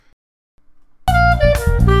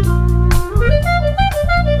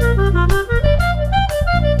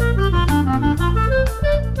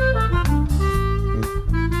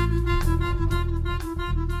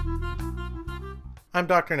I'm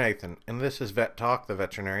Dr. Nathan, and this is Vet Talk, the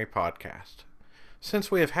veterinary podcast. Since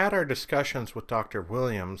we have had our discussions with Dr.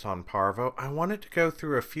 Williams on Parvo, I wanted to go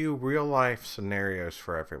through a few real-life scenarios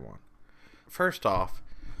for everyone. First off,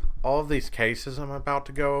 all of these cases I'm about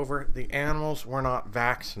to go over, the animals were not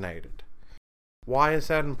vaccinated. Why is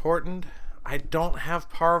that important? I don't have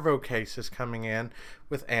Parvo cases coming in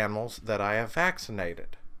with animals that I have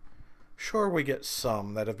vaccinated. Sure, we get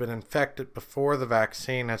some that have been infected before the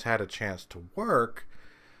vaccine has had a chance to work,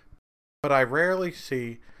 but I rarely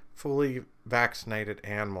see fully vaccinated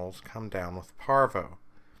animals come down with Parvo.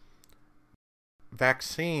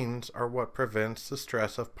 Vaccines are what prevents the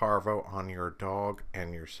stress of Parvo on your dog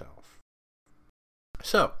and yourself.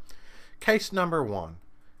 So, case number 1,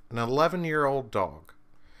 an 11-year-old dog.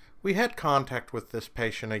 We had contact with this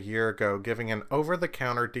patient a year ago giving an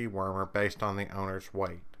over-the-counter dewormer based on the owner's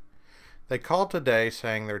weight. They called today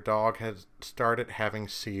saying their dog had started having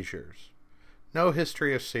seizures. No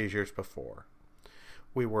history of seizures before.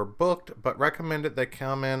 We were booked but recommended they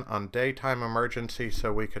come in on daytime emergency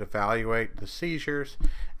so we could evaluate the seizures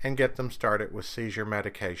and get them started with seizure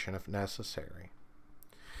medication if necessary.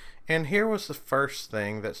 And here was the first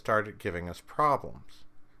thing that started giving us problems.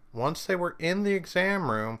 Once they were in the exam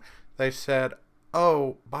room, they said,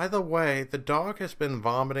 "Oh, by the way, the dog has been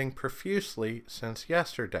vomiting profusely since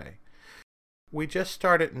yesterday. We just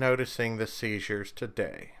started noticing the seizures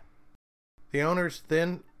today." The owners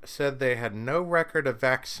then said they had no record of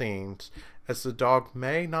vaccines as the dog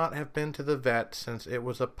may not have been to the vet since it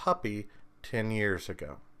was a puppy 10 years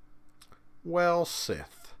ago. Well,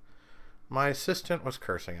 Sith. My assistant was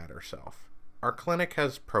cursing at herself. Our clinic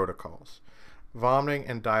has protocols. Vomiting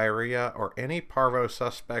and diarrhea or any Parvo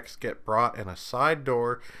suspects get brought in a side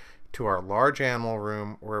door to our large animal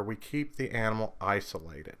room where we keep the animal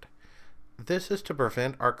isolated. This is to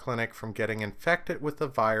prevent our clinic from getting infected with the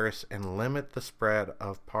virus and limit the spread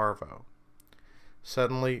of Parvo.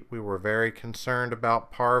 Suddenly, we were very concerned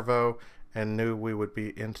about Parvo and knew we would be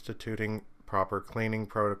instituting proper cleaning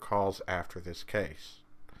protocols after this case.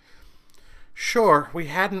 Sure, we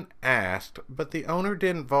hadn't asked, but the owner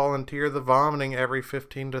didn't volunteer the vomiting every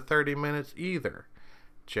 15 to 30 minutes either,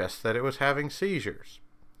 just that it was having seizures.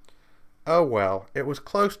 Oh well, it was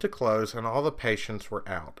close to close and all the patients were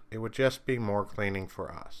out. It would just be more cleaning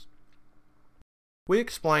for us. We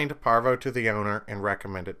explained Parvo to the owner and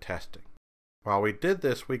recommended testing. While we did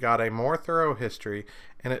this, we got a more thorough history,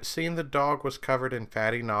 and it seemed the dog was covered in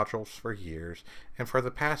fatty nodules for years, and for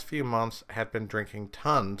the past few months had been drinking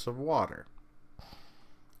tons of water.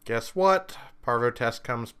 Guess what? Parvo test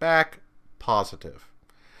comes back positive.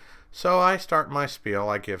 So I start my spiel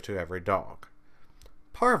I give to every dog.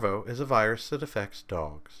 Parvo is a virus that affects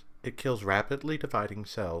dogs. It kills rapidly dividing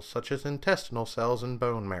cells, such as intestinal cells and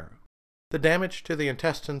bone marrow. The damage to the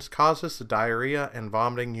intestines causes the diarrhea and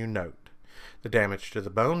vomiting you note. The damage to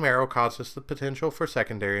the bone marrow causes the potential for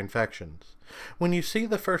secondary infections. When you see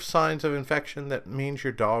the first signs of infection, that means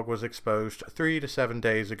your dog was exposed 3 to 7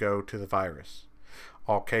 days ago to the virus.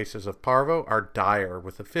 All cases of Parvo are dire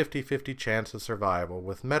with a 50-50 chance of survival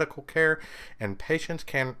with medical care, and patients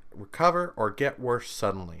can recover or get worse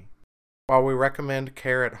suddenly. While we recommend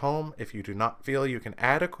care at home, if you do not feel you can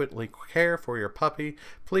adequately care for your puppy,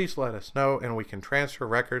 please let us know and we can transfer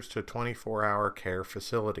records to a 24-hour care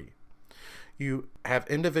facility. You have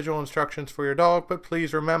individual instructions for your dog, but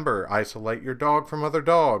please remember, isolate your dog from other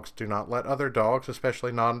dogs. Do not let other dogs,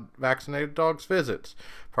 especially non-vaccinated dogs, visit.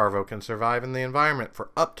 Parvo can survive in the environment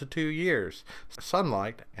for up to 2 years.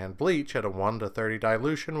 Sunlight and bleach at a 1 to 30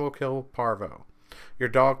 dilution will kill Parvo. Your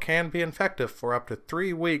dog can be infective for up to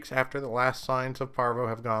 3 weeks after the last signs of Parvo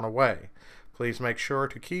have gone away. Please make sure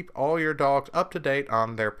to keep all your dogs up to date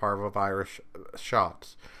on their parvovirus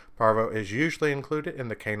shots. Parvo is usually included in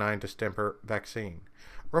the canine distemper vaccine.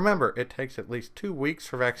 Remember, it takes at least 2 weeks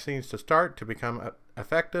for vaccines to start to become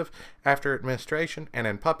effective after administration, and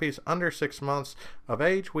in puppies under 6 months of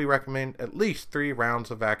age, we recommend at least 3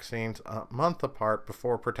 rounds of vaccines a month apart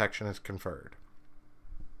before protection is conferred.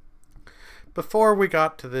 Before we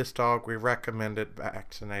got to this dog, we recommended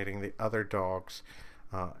vaccinating the other dogs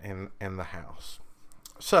in the house.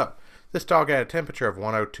 So, this dog had a temperature of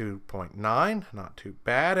 102.9, not too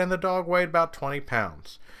bad, and the dog weighed about 20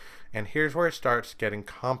 pounds. And here's where it starts getting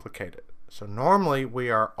complicated. So normally we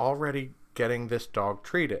are already getting this dog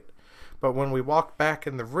treated. But when we walked back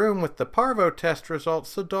in the room with the Parvo test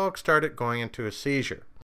results, the dog started going into a seizure.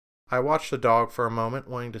 I watched the dog for a moment,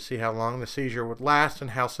 wanting to see how long the seizure would last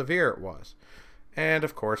and how severe it was. And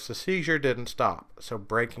of course the seizure didn't stop, so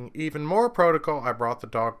breaking even more protocol, I brought the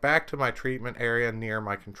dog back to my treatment area near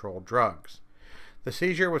my controlled drugs. The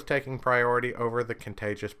seizure was taking priority over the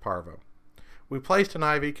contagious Parvo. We placed an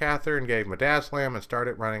IV catheter and gave midazolam and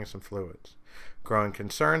started running some fluids. Growing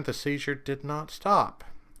concerned, the seizure did not stop.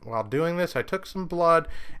 While doing this, I took some blood,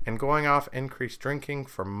 and going off increased drinking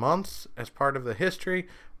for months as part of the history,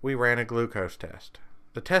 we ran a glucose test.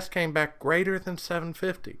 The test came back greater than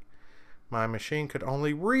 750. My machine could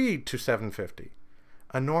only read to 750.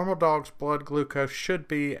 A normal dog's blood glucose should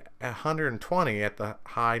be 120 at the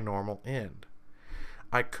high normal end.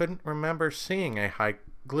 I couldn't remember seeing a high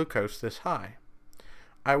glucose this high.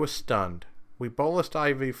 I was stunned. We bolused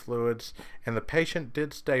IV fluids, and the patient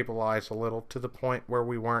did stabilize a little to the point where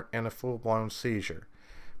we weren't in a full-blown seizure,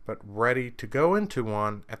 but ready to go into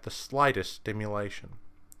one at the slightest stimulation.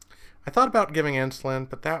 I thought about giving insulin,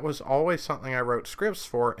 but that was always something I wrote scripts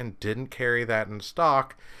for and didn't carry that in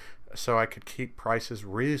stock so I could keep prices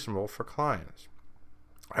reasonable for clients.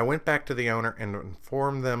 I went back to the owner and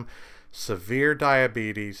informed them severe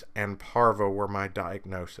diabetes and parvo were my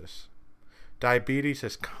diagnosis. Diabetes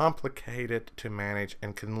is complicated to manage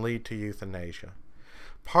and can lead to euthanasia.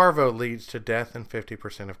 Parvo leads to death in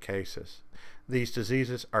 50% of cases. These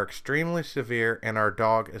diseases are extremely severe, and our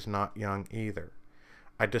dog is not young either.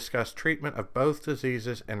 I discussed treatment of both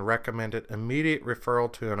diseases and recommended immediate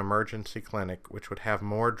referral to an emergency clinic, which would have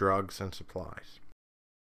more drugs and supplies.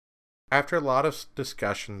 After a lot of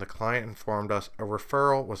discussion, the client informed us a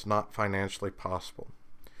referral was not financially possible.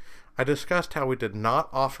 I discussed how we did not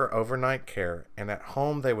offer overnight care, and at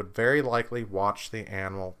home they would very likely watch the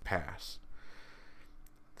animal pass.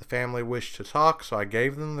 The family wished to talk, so I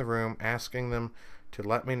gave them the room, asking them to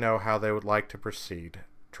let me know how they would like to proceed,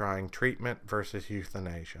 trying treatment versus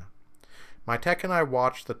euthanasia. My tech and I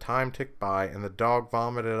watched the time tick by, and the dog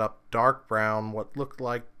vomited up dark brown, what looked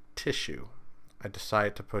like tissue. I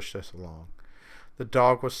decided to push this along. The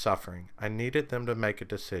dog was suffering. I needed them to make a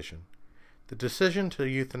decision. The decision to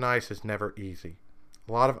euthanize is never easy.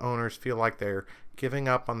 A lot of owners feel like they're giving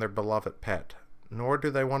up on their beloved pet, nor do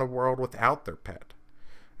they want a world without their pet.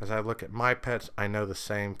 As I look at my pets, I know the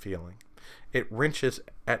same feeling. It wrenches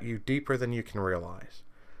at you deeper than you can realize.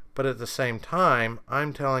 But at the same time,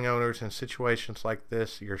 I'm telling owners in situations like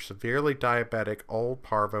this, your severely diabetic old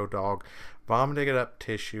parvo dog vomiting up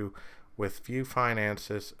tissue with few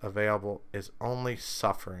finances available is only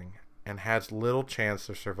suffering and has little chance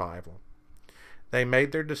of survival. They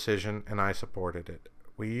made their decision, and I supported it.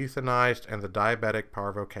 We euthanized, and the diabetic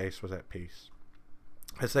parvo case was at peace.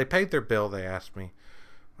 As they paid their bill, they asked me,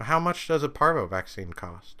 well, how much does a parvo vaccine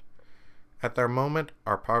cost? At their moment,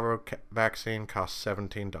 our parvo vaccine cost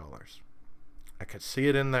 $17. I could see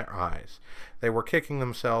it in their eyes. They were kicking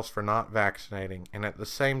themselves for not vaccinating, and at the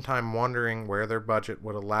same time wondering where their budget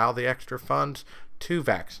would allow the extra funds to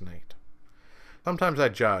vaccinate. Sometimes I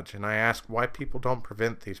judge, and I ask why people don't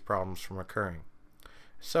prevent these problems from occurring.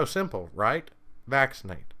 So simple, right?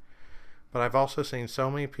 Vaccinate. But I've also seen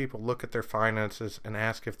so many people look at their finances and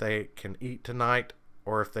ask if they can eat tonight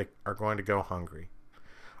or if they are going to go hungry.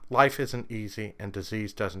 Life isn't easy, and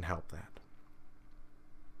disease doesn't help that.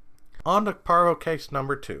 On to Parvo case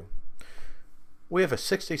number 2. We have a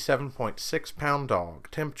 67.6 pound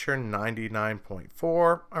dog, temperature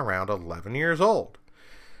 99.4, around 11 years old.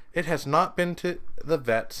 It has not been to the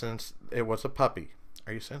vet since it was a puppy.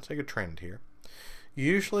 Are you sensing a trend here?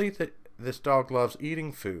 Usually this dog loves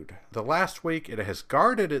eating food. The last week it has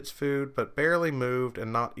guarded its food but barely moved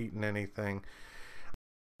and not eaten anything,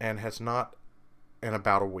 and has not in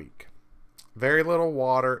about a week. Very little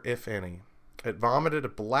water, if any. It vomited a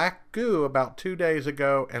black goo about 2 days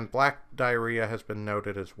ago, and black diarrhea has been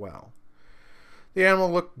noted as well. The animal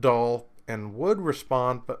looked dull and would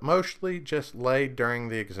respond, but mostly just laid during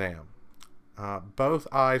the exam. Both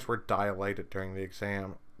eyes were dilated during the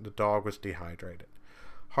exam. The dog was dehydrated.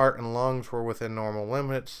 Heart and lungs were within normal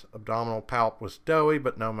limits. Abdominal palp was doughy,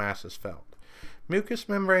 but no masses felt. Mucous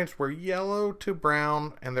membranes were yellow to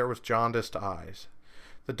brown, and there was jaundiced eyes.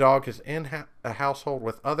 The dog is in a household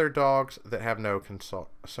with other dogs that have no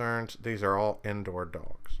concerns. These are all indoor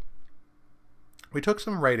dogs. We took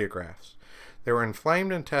some radiographs. There were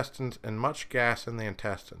inflamed intestines and much gas in the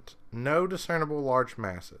intestines. No discernible large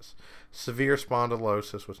masses. Severe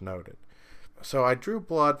spondylosis was noted. So I drew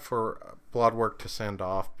blood for blood work to send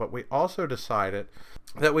off, but we also decided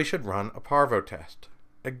that we should run a parvo test.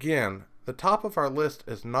 Again, the top of our list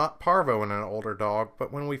is not parvo in an older dog,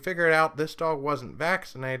 but when we figured out this dog wasn't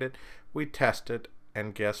vaccinated, we tested,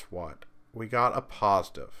 and guess what? We got a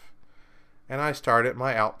positive. And I started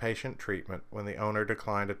my outpatient treatment when the owner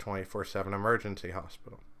declined a 24/7 emergency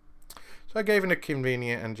hospital. So I gave him a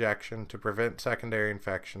convenient injection to prevent secondary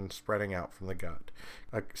infections spreading out from the gut.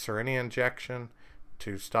 A Cerenia injection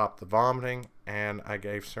to stop the vomiting, and I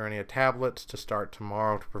gave Serenia tablets to start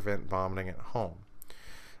tomorrow to prevent vomiting at home.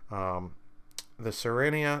 The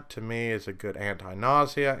Serenia, to me, is a good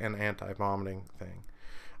anti-nausea and anti-vomiting thing.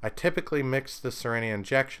 I typically mix the Serenia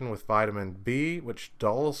injection with vitamin B, which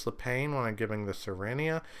dulls the pain when I'm giving the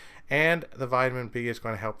Serenia, and the vitamin B is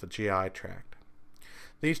going to help the GI tract.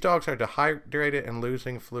 These dogs are dehydrated and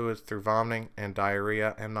losing fluids through vomiting and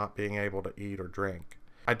diarrhea and not being able to eat or drink.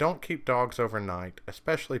 I don't keep dogs overnight,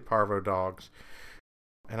 especially Parvo dogs,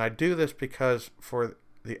 and I do this because for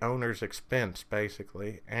the owner's expense,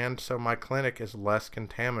 basically, and so my clinic is less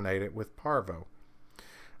contaminated with Parvo.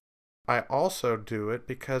 I also do it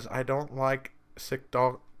because I don't like sick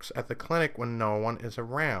dogs at the clinic when no one is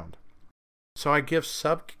around. So I give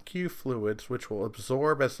sub-Q fluids which will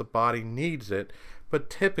absorb as the body needs it, but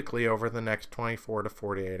typically over the next 24 to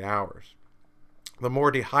 48 hours. The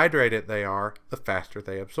more dehydrated they are, the faster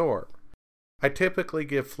they absorb. I typically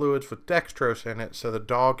give fluids with dextrose in it so the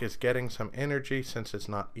dog is getting some energy since it's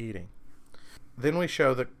not eating. Then we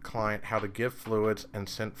show the client how to give fluids and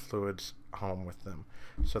send fluids home with them,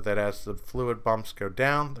 so that as the fluid bumps go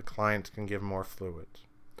down, the clients can give more fluids.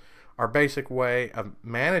 Our basic way of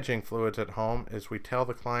managing fluids at home is we tell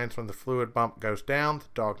the clients when the fluid bump goes down, the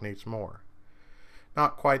dog needs more.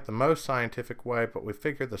 Not quite the most scientific way, but we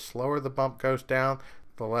figure the slower the bump goes down,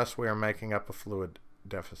 the less we are making up a fluid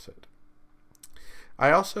deficit.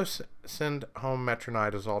 I also send home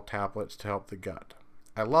metronidazole tablets to help the gut.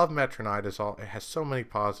 I love metronidazole. It has so many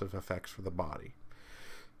positive effects for the body.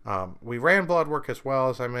 We ran blood work as well,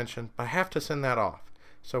 as I mentioned, but I have to send that off.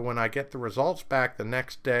 So when I get the results back the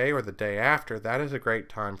next day or the day after, that is a great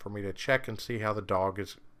time for me to check and see how the dog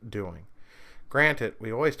is doing. Granted,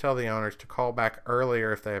 we always tell the owners to call back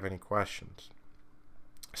earlier if they have any questions.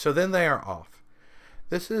 So then they are off.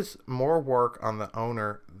 This is more work on the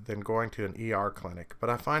owner than going to an ER clinic, but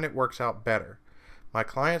I find it works out better. My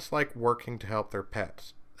clients like working to help their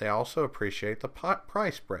pets. They also appreciate the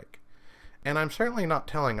price break. And I'm certainly not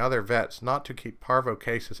telling other vets not to keep Parvo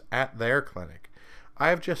cases at their clinic. I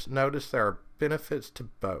have just noticed there are benefits to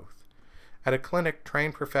both. At a clinic,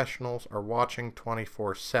 trained professionals are watching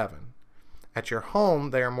 24/7. At your home,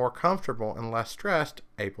 they are more comfortable and less stressed,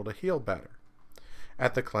 able to heal better.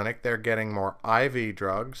 At the clinic, they're getting more IV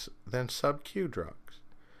drugs than sub-Q drugs.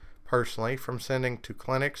 Personally, from sending to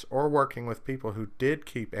clinics or working with people who did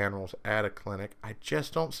keep animals at a clinic, I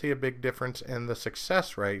just don't see a big difference in the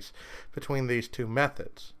success rates between these two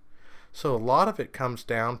methods. So a lot of it comes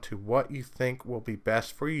down to what you think will be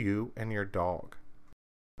best for you and your dog.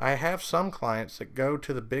 I have some clients that go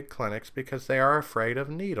to the big clinics because they are afraid of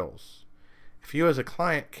needles. If you as a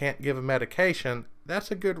client can't give a medication,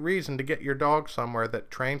 that's a good reason to get your dog somewhere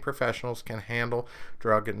that trained professionals can handle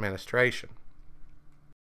drug administration.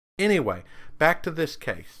 Anyway, back to this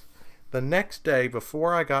case. The next day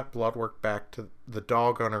before I got blood work back, to the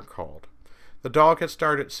dog owner called. The dog had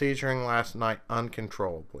started seizuring last night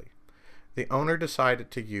uncontrollably. The owner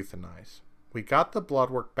decided to euthanize. We got the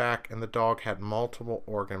blood work back and the dog had multiple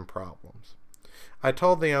organ problems. I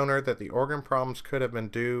told the owner that the organ problems could have been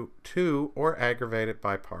due to or aggravated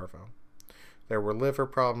by Parvo. There were liver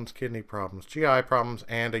problems, kidney problems, GI problems,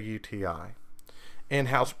 and a UTI.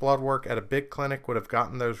 In-house blood work at a big clinic would have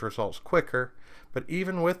gotten those results quicker, but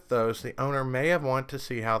even with those, the owner may have wanted to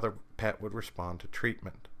see how the pet would respond to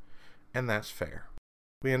treatment. And that's fair.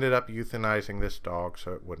 We ended up euthanizing this dog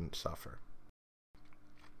so it wouldn't suffer.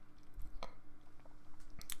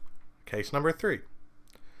 Case number 3.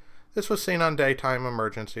 This was seen on daytime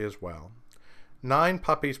emergency as well. 9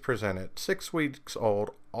 puppies presented, 6 weeks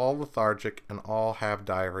old, all lethargic, and all have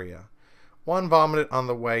diarrhea. One vomited on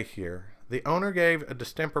the way here. The owner gave a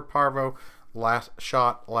distemper Parvo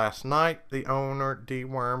shot last night. The owner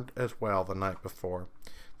dewormed as well the night before.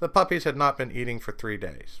 The puppies had not been eating for 3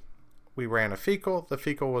 days. We ran a fecal. The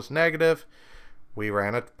fecal was negative. We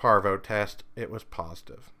ran a Parvo test. It was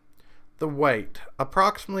positive. The weight,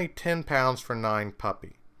 approximately 10 pounds for 9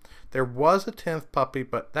 puppy. There was a 10th puppy,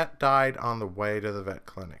 but that died on the way to the vet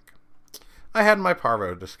clinic. I had my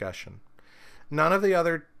Parvo discussion. None of the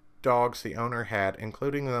other dogs the owner had,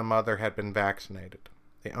 including the mother, had been vaccinated.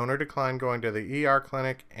 The owner declined going to the ER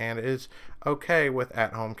clinic and is okay with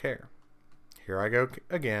at-home care. Here I go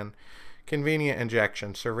again. Convenient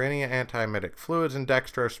injection, Serenia antiemetic, fluids and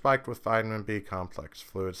dextrose spiked with vitamin B complex,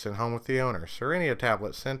 fluids sent home with the owner, Serenia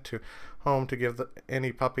tablets sent to home to give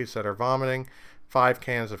any puppies that are vomiting, 5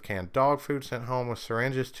 cans of canned dog food sent home with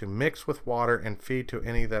syringes to mix with water and feed to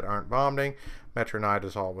any that aren't vomiting.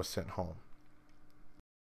 Metronidazole was sent home.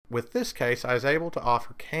 With this case, I was able to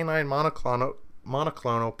offer canine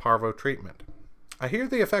monoclonal Parvo treatment. I hear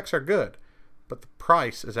the effects are good, but the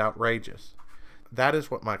price is outrageous. That is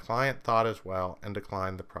what my client thought as well and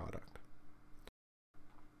declined the product.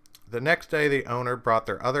 The next day, the owner brought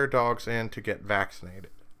their other dogs in to get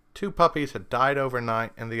vaccinated. 2 puppies had died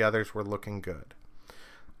overnight and the others were looking good.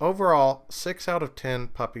 Overall, 6 out of 10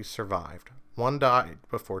 puppies survived. 1 died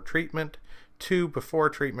before treatment. 2 before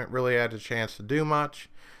treatment really had a chance to do much.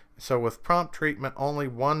 So with prompt treatment, only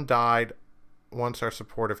 1 died once our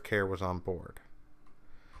supportive care was on board.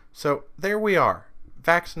 So there we are.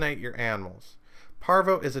 Vaccinate your animals.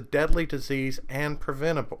 Parvo is a deadly disease and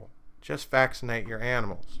preventable. Just vaccinate your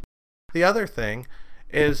animals. The other thing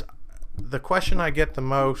is, the question I get the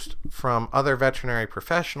most from other veterinary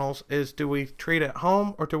professionals is, do we treat at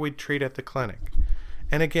home or do we treat at the clinic?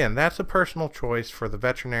 And again, that's a personal choice for the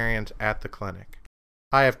veterinarians at the clinic.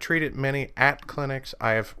 I have treated many at clinics.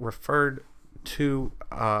 I have referred to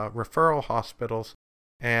referral hospitals,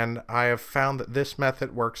 and I have found that this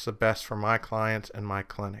method works the best for my clients and my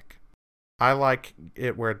clinic. I like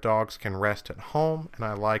it where dogs can rest at home, and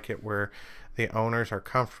I like it where the owners are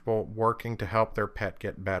comfortable working to help their pet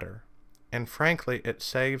get better. And frankly, it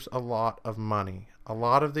saves a lot of money. A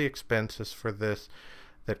lot of the expenses for this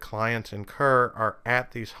that clients incur are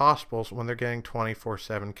at these hospitals when they're getting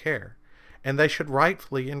 24/7 care. And they should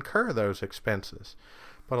rightfully incur those expenses.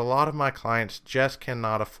 But a lot of my clients just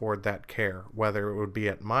cannot afford that care, whether it would be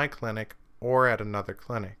at my clinic or at another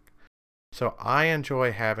clinic. So I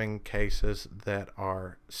enjoy having cases that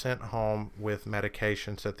are sent home with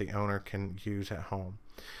medications that the owner can use at home.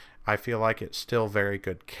 I feel like it's still very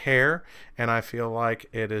good care, and I feel like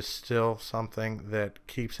it is still something that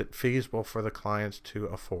keeps it feasible for the clients to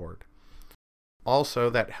afford. Also,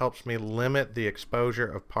 that helps me limit the exposure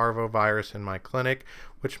of parvovirus in my clinic,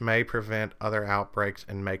 which may prevent other outbreaks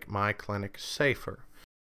and make my clinic safer.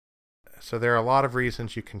 So there are a lot of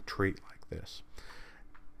reasons you can treat like this.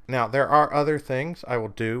 Now, there are other things I will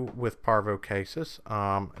do with Parvo cases,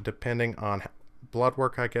 depending on blood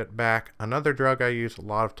work I get back. Another drug I use a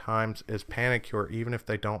lot of times is Panicure, even if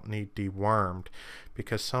they don't need dewormed,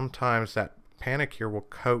 because sometimes that Panicure will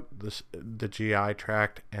coat the GI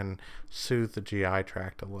tract and soothe the GI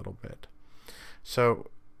tract a little bit. So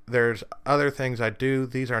there's other things I do.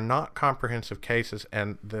 These are not comprehensive cases,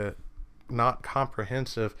 and the not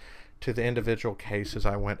comprehensive to the individual cases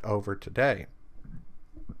I went over today.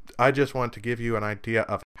 I just want to give you an idea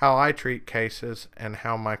of how I treat cases and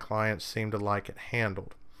how my clients seem to like it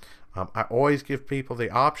handled. I always give people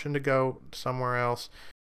the option to go somewhere else.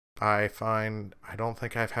 I don't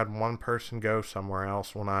think I've had one person go somewhere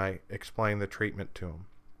else when I explain the treatment to them.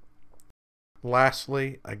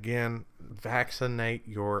 Lastly, again, vaccinate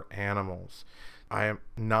your animals. I am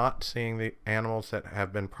not seeing the animals that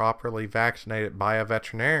have been properly vaccinated by a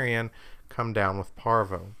veterinarian come down with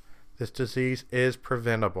parvo. This disease is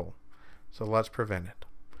preventable, so let's prevent it.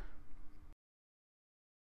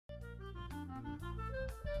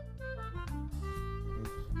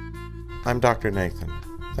 I'm Dr. Nathan.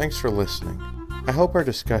 Thanks for listening. I hope our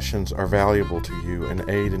discussions are valuable to you and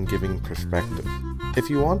aid in giving perspective. If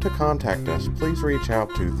you want to contact us, please reach out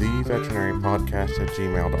to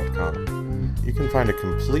theveterinarypodcast@gmail.com. You can find a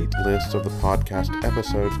complete list of the podcast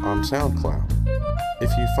episodes on SoundCloud. If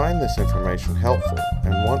you find this information helpful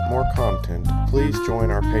and want more content, please join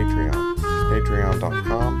our Patreon,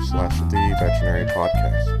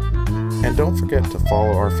 patreon.com/theveterinarypodcast. And don't forget to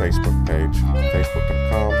follow our Facebook page,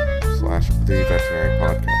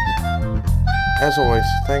 facebook.com/theveterinarypodcast. As always,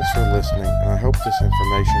 thanks for listening, and I hope this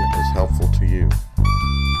information is helpful to you.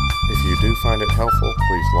 If you do find it helpful,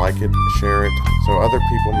 please like it, share it, so other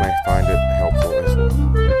people may find it helpful as well.